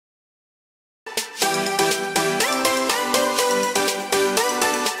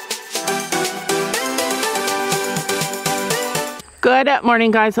Good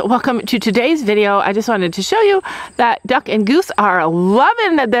morning, guys. Welcome to today's video. I just wanted to show you that duck and goose are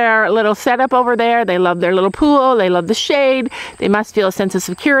loving their little setup over there. They love their little pool. They love the shade. They must feel a sense of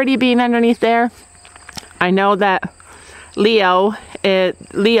security being underneath there. I know that Leo,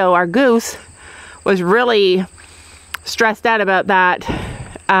 our goose, was really stressed out about that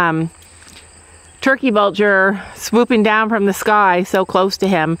turkey vulture swooping down from the sky so close to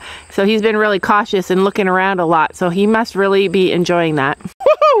him. So he's been really cautious and looking around a lot. So he must really be enjoying that.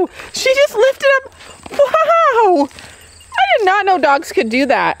 Whoa! She just lifted up. Wow! I did not know dogs could do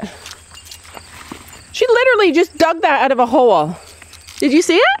that. She literally just dug that out of a hole. Did you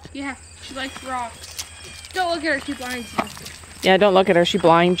see it? Yeah, she likes rocks. Don't look at her, she blinds you. Yeah, don't look at her, she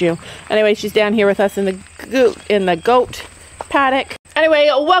blinds you. Anyway, she's down here with us in the goat paddock. Anyway,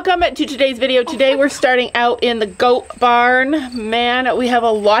 welcome to today's video. Today we're starting out in the goat barn. Man, we have a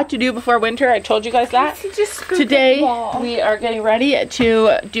lot to do before winter. I told you guys that. Today we are getting ready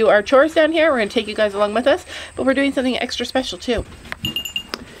to do our chores down here. We're going to take you guys along with us, but we're doing something extra special too.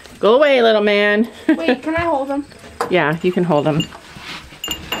 Go away, little man. Wait, can I hold him? Yeah, you can hold him.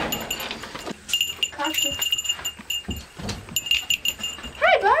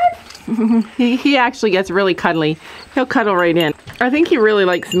 Hi, bud. He actually gets really cuddly. He'll cuddle right in. I think he really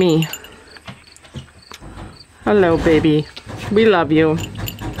likes me. Hello, baby. We love you.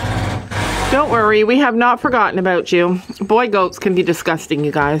 Don't worry, we have not forgotten about you. Boy goats can be disgusting,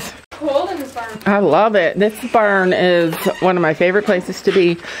 you guys. Cold in this barn. I love it. This barn is one of my favorite places to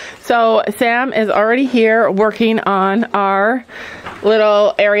be. So Sam is already here working on our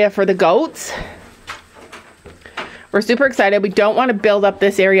little area for the goats. We're super excited. We don't want to build up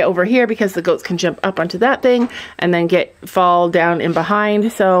this area over here because the goats can jump up onto that thing and then fall down in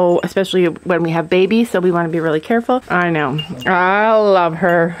behind. So especially when we have babies, so we want to be really careful. I know. I love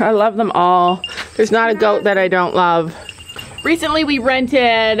her. I love them all. There's not a goat that I don't love. Recently we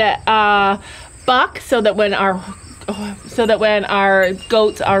rented a buck so that when our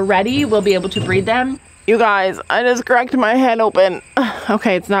goats are ready, we'll be able to breed them. You guys, I just cracked my head open.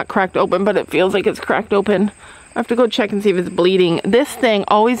 Okay, it's not cracked open, but it feels like it's cracked open. I have to go check and see if it's bleeding. This thing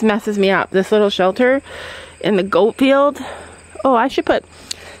always messes me up. This little shelter in the goat field. Oh, I should put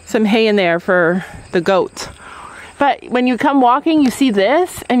some hay in there for the goats. But when you come walking, you see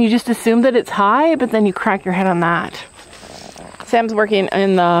this and you just assume that it's high, but then you crack your head on that. Sam's working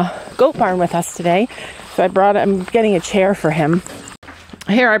in the goat barn with us today. So I'm getting a chair for him.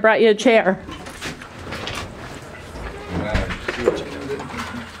 Here, I brought you a chair.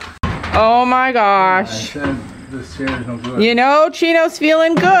 Oh my gosh. This chair is no good. You know, Chino's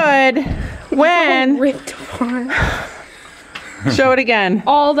feeling good when... Ripped apart. Show it again.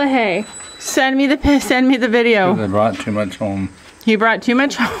 All the hay. Send me the video. I brought too much home. He brought too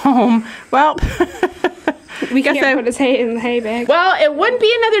much home. Well, we can't put his hay in the hay bag. Well, it wouldn't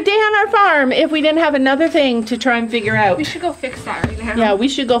be another day on our farm if we didn't have another thing to try and figure out. We should go fix that right now. Yeah, we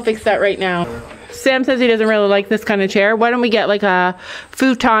should go fix that right now. Sam says he doesn't really like this kind of chair. Why don't we get like a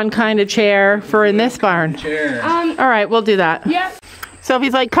futon kind of chair for in this barn? All right, we'll do that. Yep. So if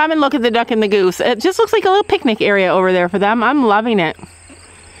he's like, come and look at the duck and the goose. It just looks like a little picnic area over there for them. I'm loving it.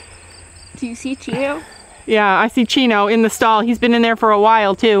 Do you see Chino? Yeah, I see Chino in the stall. He's been in there for a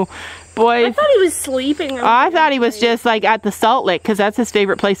while too. Boys. I thought he was sleeping. I thought he was just like at the salt lick because that's his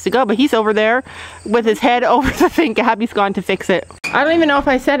favorite place to go. But he's over there with his head over the thing. Gabby's gone to fix it. I don't even know if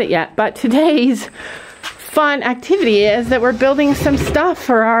I said it yet, but today's fun activity is that we're building some stuff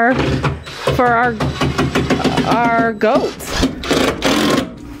for our goats.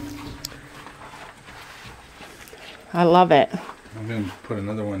 I love it. I'm gonna put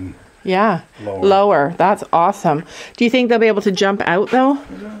another one. Yeah, lower. That's awesome. Do you think they'll be able to jump out though?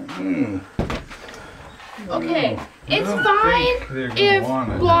 Okay, it's fine if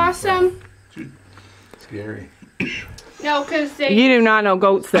Blossom. Scary. No, because they. You do not know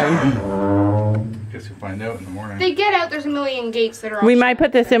goats then. Guess you'll find out in the morning. They get out. There's a million gates that are. All we might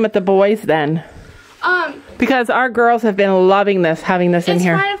put this in with the boys then. Because our girls have been loving this, having this in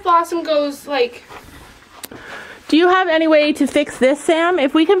here. It's fine if Blossom goes like. Do you have any way to fix this, Sam?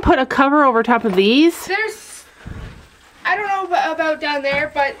 If we can put a cover over top of these? There's, I don't know about down there,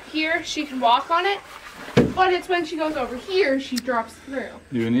 but here she can walk on it. But it's when she goes over here, she drops through.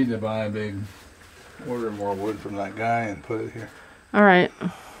 You need to order more wood from that guy and put it here. All right.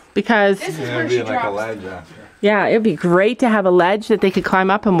 Because this is where she like drops. A ledge after. Yeah, it'd be great to have a ledge that they could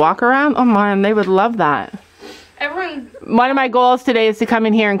climb up and walk around. Oh man, they would love that. One of my goals today is to come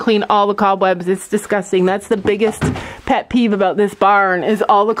in here and clean all the cobwebs. It's disgusting. That's the biggest pet peeve about this barn is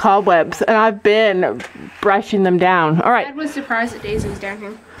all the cobwebs. And I've been brushing them down. All right. Dad was surprised that Daisy was down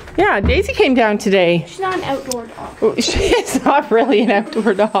here. Yeah, Daisy came down today. She's not an outdoor dog. She is not really an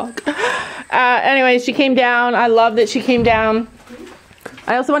outdoor dog. Anyway, she came down. I love that she came down.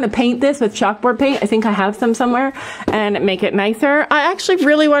 I also want to paint this with chalkboard paint. I think I have some somewhere, and make it nicer. I actually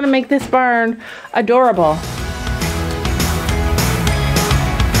really want to make this barn adorable.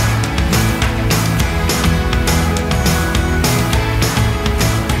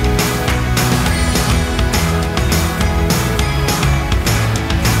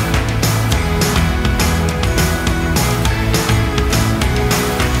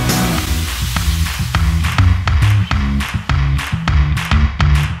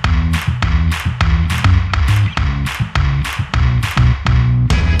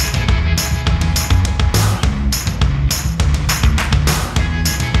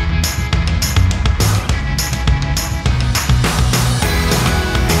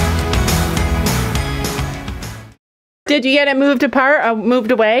 Did you get it moved apart,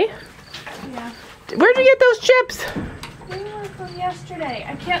 moved away? Yeah. Where'd you get those chips? They were from yesterday.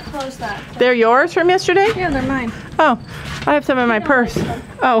 I can't close that. They're yours from yesterday? Yeah, they're mine. Oh, I have some in my purse.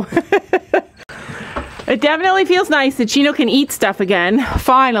 Oh. It definitely feels nice that Chino can eat stuff again.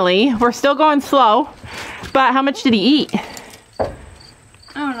 Finally. We're still going slow. But how much did he eat? I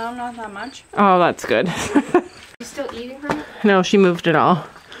don't know, not that much. Oh, that's good. You still eating from it? No, she moved it all.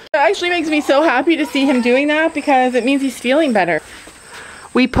 It actually makes me so happy to see him doing that because it means he's feeling better.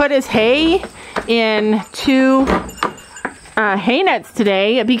 We put his hay in 2 hay nets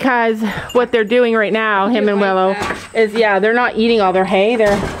today because what they're doing right now, him and Willow, is, yeah, they're not eating all their hay.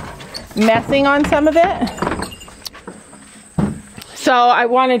 They're messing on some of it. So I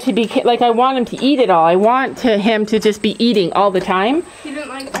wanted to be, like, I want him to eat it all. I want him to just be eating all the time. He didn't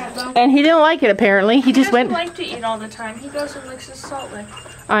like that though. And he didn't like it apparently. He just went. He doesn't like to eat all the time. He goes and licks his salt lick.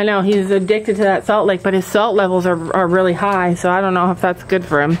 I know, he's addicted to that salt lick, but his salt levels are really high, so I don't know if that's good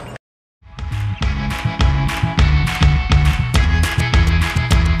for him.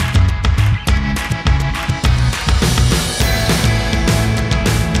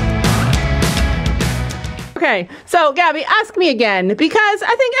 Okay, so Gabby, ask me again, because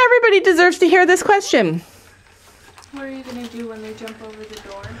I think everybody deserves to hear this question. What are you going to do when they jump over the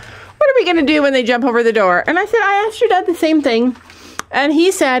door? What are we going to do when they jump over the door? And I said, I asked your dad the same thing. And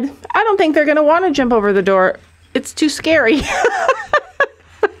he said, I don't think they're going to want to jump over the door. It's too scary.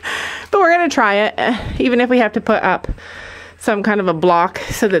 But we're going to try it, even if we have to put up some kind of a block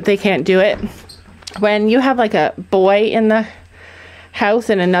so that they can't do it. When you have like a boy in the house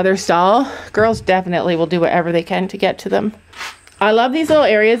in another stall, girls definitely will do whatever they can to get to them. I love these little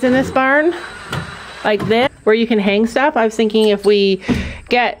areas in this barn, like this, where you can hang stuff. I was thinking if we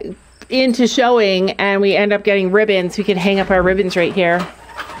get into showing and we end up getting ribbons, we could hang up our ribbons right here.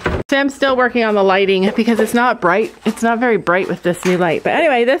 Sam's still working on the lighting because it's not bright. It's not very bright with this new light. But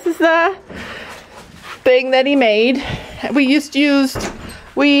anyway, this is the thing that he made. We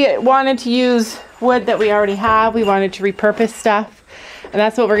wanted to use wood that we already have. We wanted to repurpose stuff. And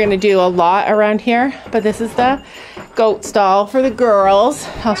that's what we're going to do a lot around here. But this is the goat stall for the girls.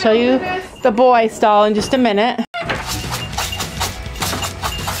 I'll show you the boy stall in just a minute.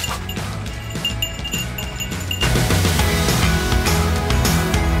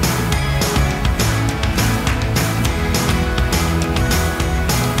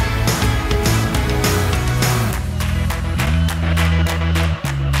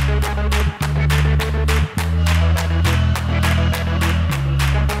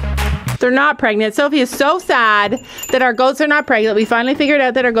 They're not pregnant. Sophie is so sad that our goats are not pregnant. We finally figured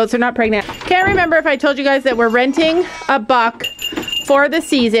out that our goats are not pregnant. Can't remember if I told you guys that we're renting a buck for the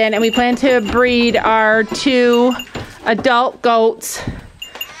season and we plan to breed our 2 adult goats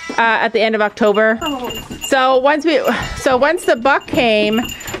at the end of October. So once the buck came,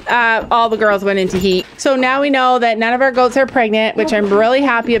 all the girls went into heat. So now we know that none of our goats are pregnant, which I'm really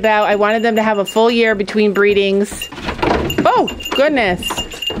happy about. I wanted them to have a full year between breedings. Oh, goodness.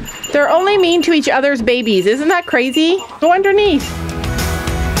 They're only mean to each other's babies. Isn't that crazy? Go underneath.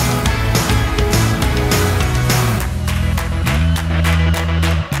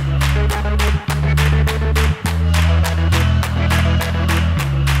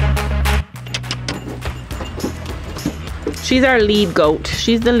 She's our lead goat.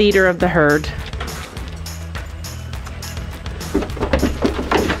 She's the leader of the herd.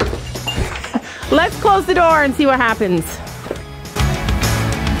 Let's close the door and see what happens.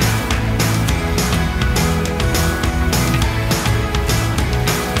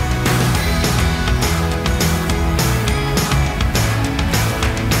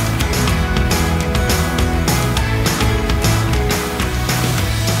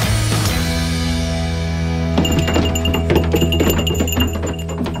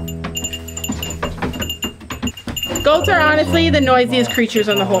 honestly the noisiest creatures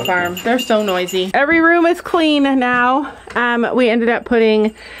on the whole farm. They're so noisy. Every room is clean now. We ended up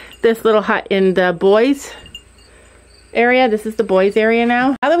putting this little hut in the boys' area. This is the boys' area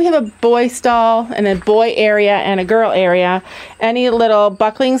now. Now that we have a boy stall and a boy area and a girl area, any little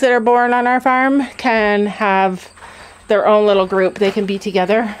bucklings that are born on our farm can have their own little group. They can be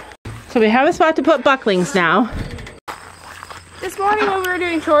together. So we have a spot to put bucklings now. This morning when we were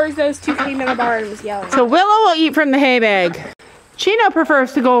doing chores, those two came in the barn and was yelling. So Willow will eat from the hay bag. Chino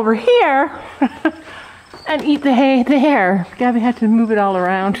prefers to go over here and eat the hay there. Gabby had to move it all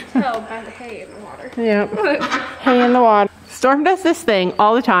around. Oh, by the hay in the water. Yep. Hay in the water. Storm does this thing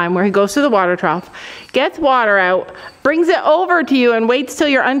all the time where he goes to the water trough, gets water out, brings it over to you and waits till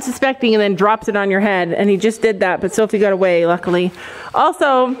you're unsuspecting and then drops it on your head. And he just did that, but Sophie got away, luckily.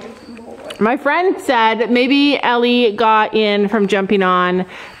 Also, my friend said maybe Ellie got in from jumping on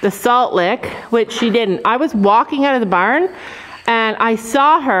the salt lick, which she didn't. I was walking out of the barn and I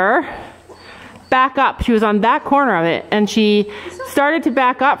saw her back up. She was on that corner of it and she started to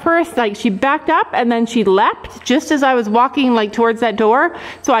back up first. Like she backed up and then she leapt just as I was walking like towards that door.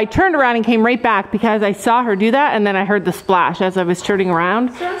 So I turned around and came right back because I saw her do that and then I heard the splash as I was turning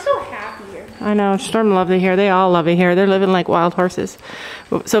around. So I'm so happy here. I know, Storm loves it here. They all love it here. They're living like wild horses.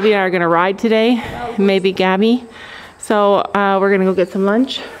 Sophie and I are gonna ride today, maybe Gabby. So we're gonna go get some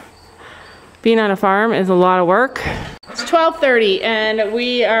lunch. Being on a farm is a lot of work. It's 12:30 and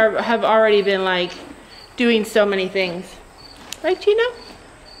we have already been like doing so many things. Right, Chino?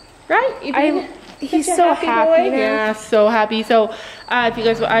 Right? He's so happy now. Yeah, so happy. So if you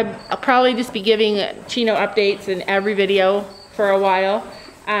guys, I'll probably just be giving Chino updates in every video for a while.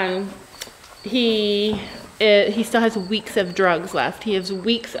 He still has weeks of drugs left. He has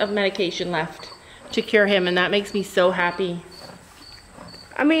weeks of medication left to cure him, and that makes me so happy.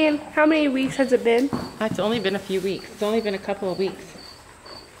 I mean, how many weeks has it been? It's only been a few weeks. It's only been a couple of weeks.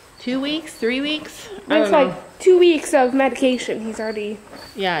 2 weeks? 3 weeks? It's like 2 weeks of medication. He's already...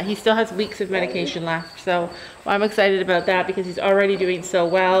 Yeah, he still has weeks of medication left. So I'm excited about that because he's already doing so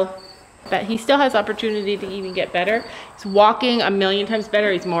well. But he still has opportunity to even get better. He's walking a million times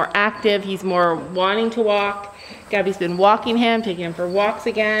better. He's more active. He's more wanting to walk. Gabby's been walking him, taking him for walks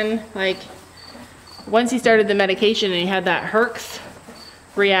again. Like, once he started the medication and he had that Herx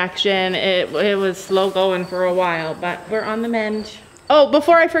reaction, it was slow going for a while, but we're on the mend. Oh,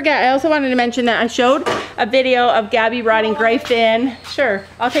 before I forget, I also wanted to mention that I showed a video of Gabby riding Gray Finn. Sure,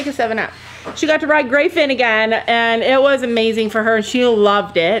 I'll take a 7-Up. She got to ride Gray Finn again, and it was amazing for her. She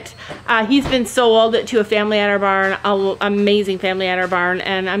loved it. He's been sold to a family at our barn, an amazing family at our barn,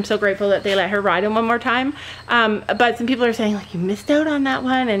 and I'm so grateful that they let her ride him one more time. But some people are saying, like, you missed out on that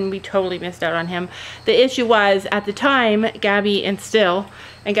one, and we totally missed out on him. The issue was, at the time, Gabby still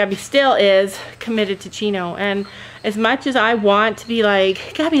is committed to Chino, and as much as I want to be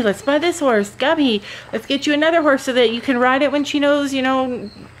like, Gabby, let's buy this horse. Gabby, let's get you another horse so that you can ride it when Chino's, you know,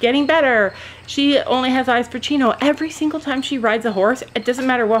 getting better. She only has eyes for Chino. Every single time she rides a horse, it doesn't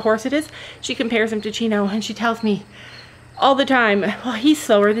matter what horse it is, she compares him to Chino, and she tells me all the time, well, he's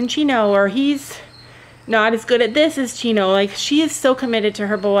slower than Chino, or he's not as good at this as Chino. Like, she is so committed to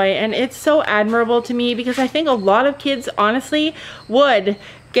her boy, and it's so admirable to me because I think a lot of kids honestly would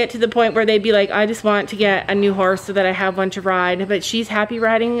get to the point where they'd be like, I just want to get a new horse so that I have one to ride. But she's happy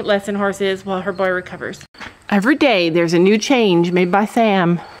riding lesson horses while her boy recovers. Every day there's a new change made by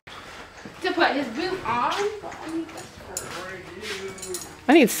Sam. To put his boot on?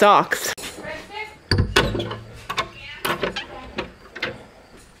 I need socks.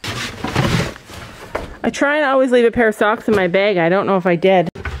 I try and always leave a pair of socks in my bag. I don't know if I did.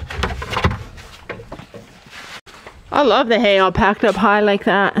 I love the hay all packed up high like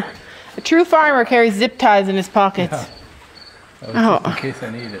that. A true farmer carries zip ties in his pockets. Yeah. Just in case I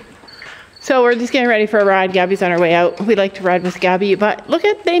need it. So we're just getting ready for a ride. Gabby's on her way out. We like to ride with Gabby, but look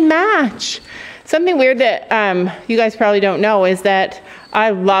at, they match. Something weird that you guys probably don't know is that I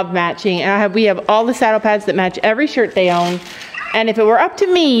love matching. And we have all the saddle pads that match every shirt they own. And if it were up to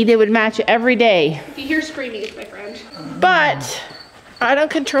me, they would match every day. If you hear screaming, it's my friend. But I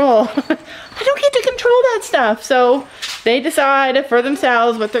don't control. I don't get to control that stuff. So they decide for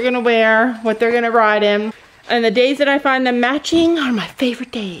themselves what they're gonna wear, what they're gonna ride in. And the days that I find them matching are my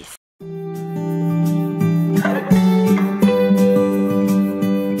favorite days.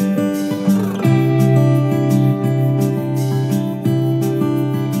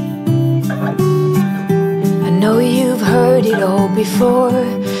 I know you've heard it all before,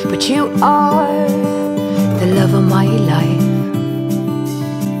 but you are the love of my life.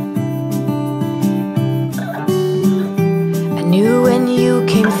 I knew when you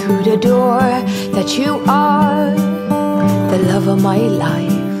came through the door that you are the love of my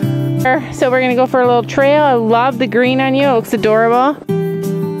life. So we're gonna go for a little trail. I love the green on you, it looks adorable.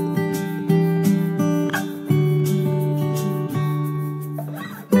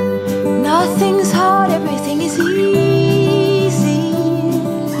 Nothing's hard, everything is easy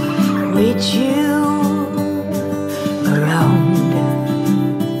with you around.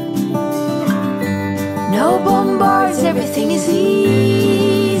 No bombards, everything is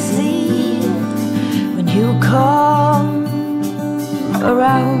easy when you come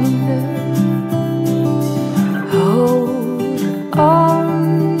around. Hold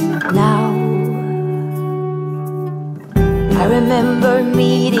on now. I remember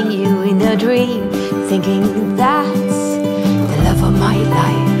meeting you in a dream, thinking that's the love of my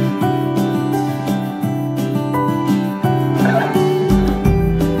life.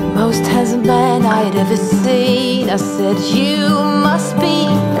 Most handsome man I'd ever seen. I said, you must be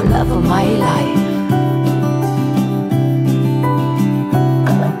the love of my life.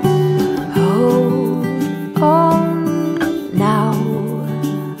 Hold on now.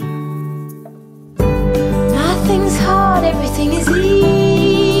 Nothing's hard, everything is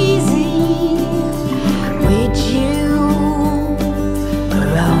easy with you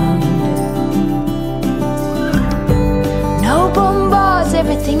around. No bombards,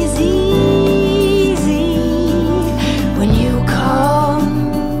 everything is easy when you come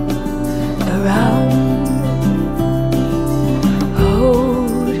around.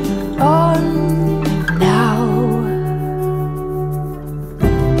 Hold on now.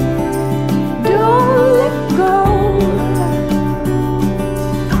 Don't let go.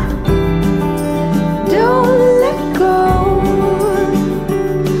 Don't let go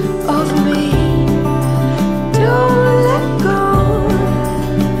of me. Don't let go.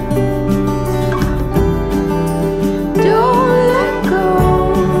 Don't let go.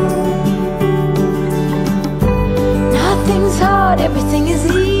 Nothing's hard, everything is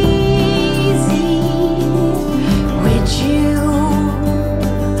easy with you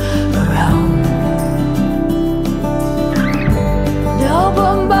around. No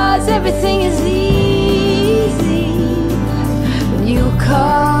bombards, everything is easy when you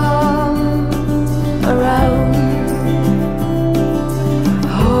come around.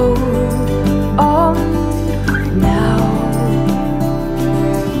 Hold on now.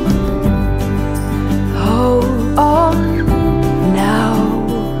 Hold on now.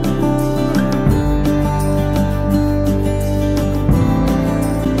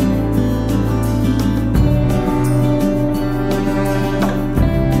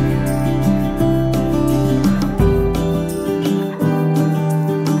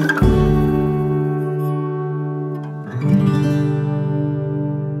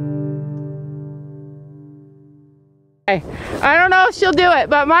 I don't know if she'll do it,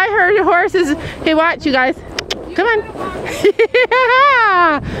 but my horse is, hey, watch you guys. Come on.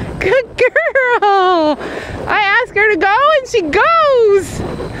 Yeah, good girl. I asked her to go and she goes.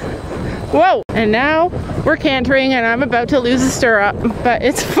 Whoa, and now we're cantering and I'm about to lose a stirrup, but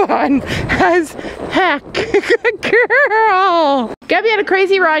it's fun as heck. Good girl. Gabby had a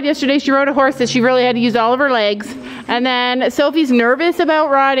crazy ride yesterday. She rode a horse that she really had to use all of her legs. And then Sophie's nervous about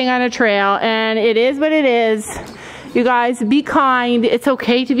riding on a trail, and it is what it is. You guys, be kind. It's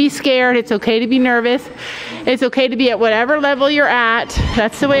okay to be scared. It's okay to be nervous. It's okay to be at whatever level you're at.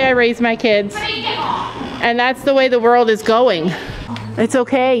 That's the way I raise my kids. And that's the way the world is going. It's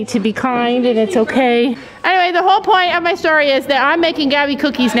okay to be kind, and it's okay. Anyway, the whole point of my story is that I'm making Gabby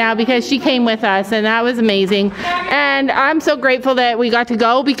cookies now because she came with us, and that was amazing. And I'm so grateful that we got to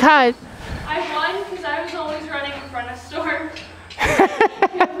go because I won because I was always running in front of Storm.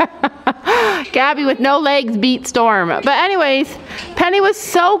 Gabby with no legs beat Storm. But anyways, Penny was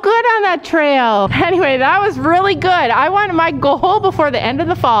so good on that trail. Anyway, that was really good. My goal before the end of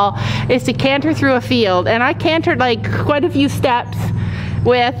the fall is to canter through a field. And I cantered like quite a few steps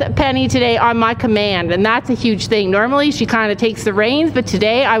with Penny today on my command. And that's a huge thing. Normally she kind of takes the reins, but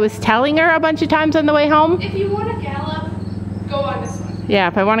today I was telling her a bunch of times on the way home. If you want to gallop, go on this one. Yeah,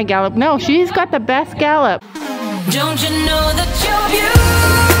 if I want to gallop. No, she's got the best gallop. Don't you know that you're beautiful?